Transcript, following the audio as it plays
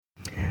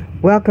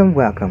Welcome,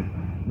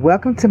 welcome.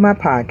 Welcome to my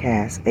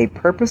podcast, A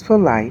Purposeful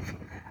Life.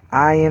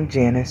 I am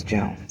Janice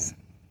Jones.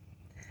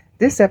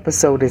 This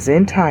episode is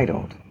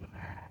entitled,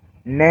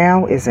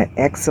 Now is an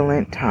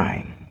Excellent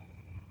Time.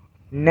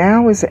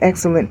 Now is an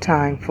excellent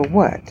time for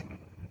what?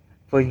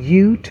 For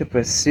you to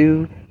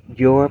pursue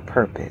your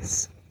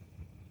purpose.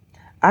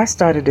 I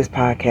started this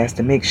podcast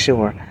to make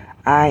sure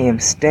I am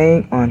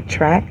staying on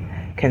track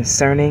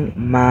concerning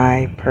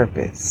my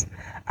purpose.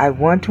 I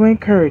want to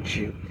encourage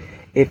you,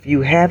 if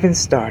you haven't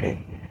started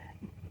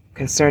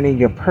concerning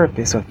your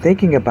purpose or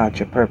thinking about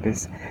your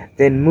purpose,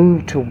 then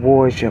move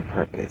towards your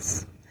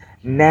purpose.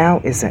 Now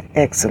is an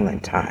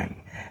excellent time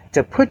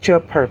to put your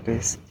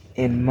purpose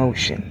in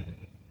motion.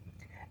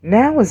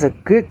 Now is a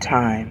good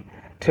time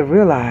to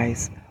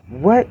realize,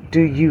 what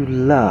do you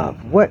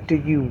love? What do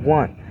you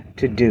want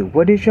to do?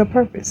 What is your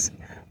purpose?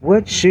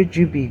 What should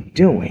you be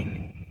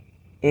doing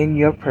in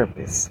your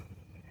purpose?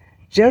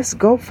 Just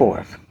go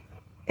forth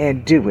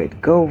and do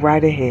it. Go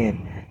right ahead.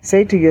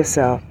 Say to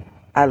yourself,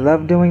 I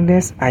love doing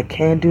this, I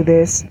can do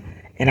this,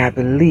 and I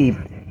believe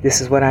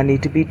this is what I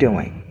need to be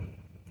doing.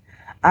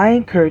 I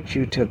encourage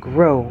you to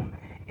grow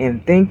in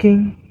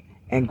thinking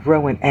and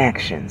grow in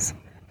actions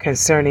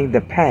concerning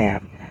the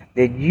path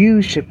that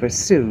you should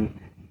pursue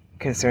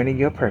concerning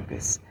your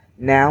purpose.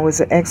 Now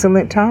is an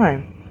excellent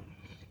time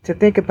to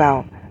think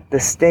about the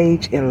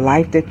stage in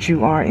life that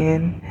you are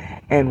in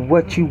and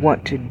what you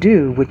want to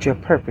do with your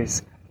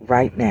purpose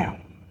right now.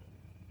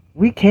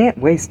 We can't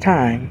waste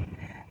time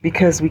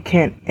because we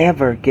can't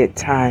ever get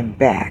time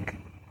back.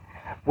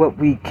 What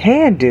we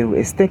can do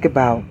is think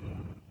about,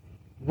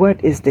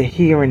 what is the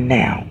here and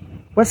now?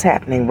 What's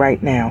happening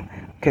right now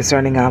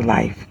concerning our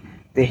life,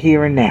 the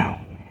here and now?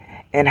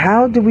 And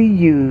how do we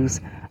use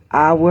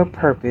our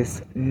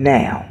purpose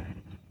now?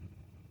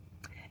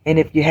 And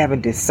if you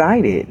haven't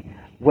decided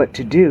what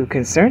to do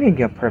concerning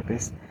your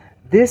purpose,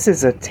 this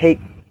is a take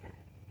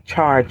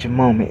charge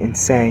moment and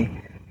say,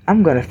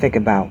 I'm going to think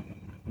about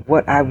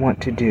what I want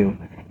to do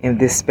in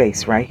this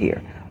space right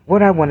here.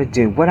 What I want to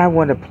do, what I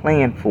want to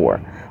plan for,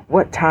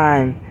 what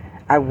time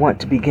I want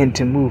to begin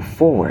to move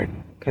forward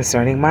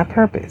concerning my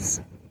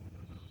purpose.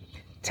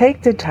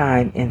 Take the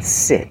time and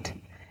sit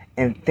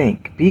and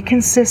think. Be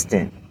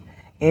consistent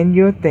in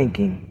your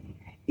thinking.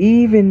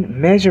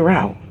 Even measure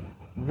out,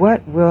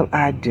 what will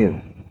I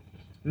do?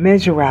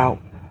 Measure out,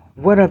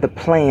 what are the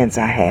plans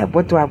I have?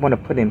 What do I want to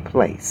put in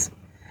place?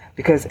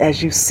 Because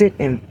as you sit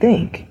and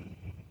think,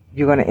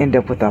 you're going to end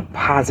up with a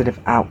positive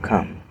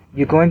outcome.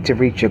 You're going to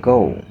reach your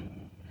goal.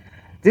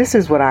 This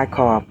is what I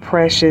call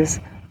precious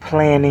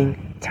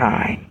planning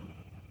time.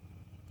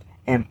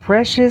 And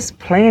precious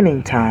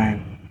planning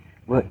time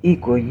will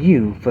equal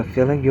you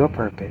fulfilling your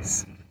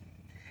purpose.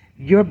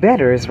 Your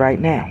better is right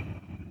now.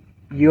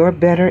 Your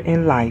better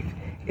in life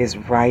is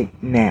right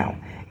now.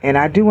 And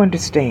I do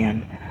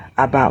understand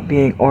about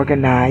being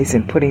organized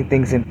and putting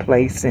things in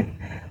place and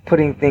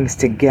putting things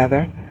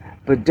together,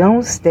 but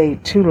don't stay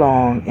too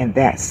long in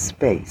that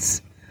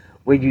space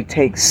where you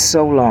take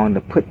so long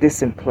to put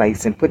this in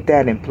place and put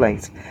that in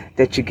place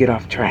that you get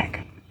off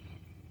track.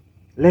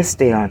 Let's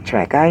stay on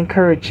track. I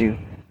encourage you,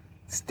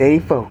 stay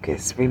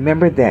focused.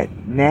 Remember that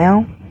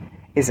now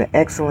is an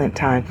excellent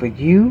time for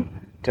you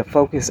to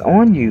focus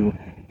on you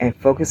and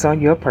focus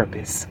on your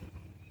purpose.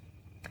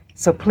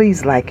 So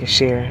please like and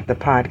share the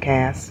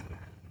podcast.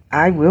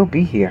 I will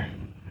be here.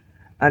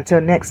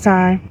 Until next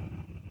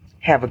time,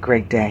 have a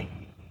great day.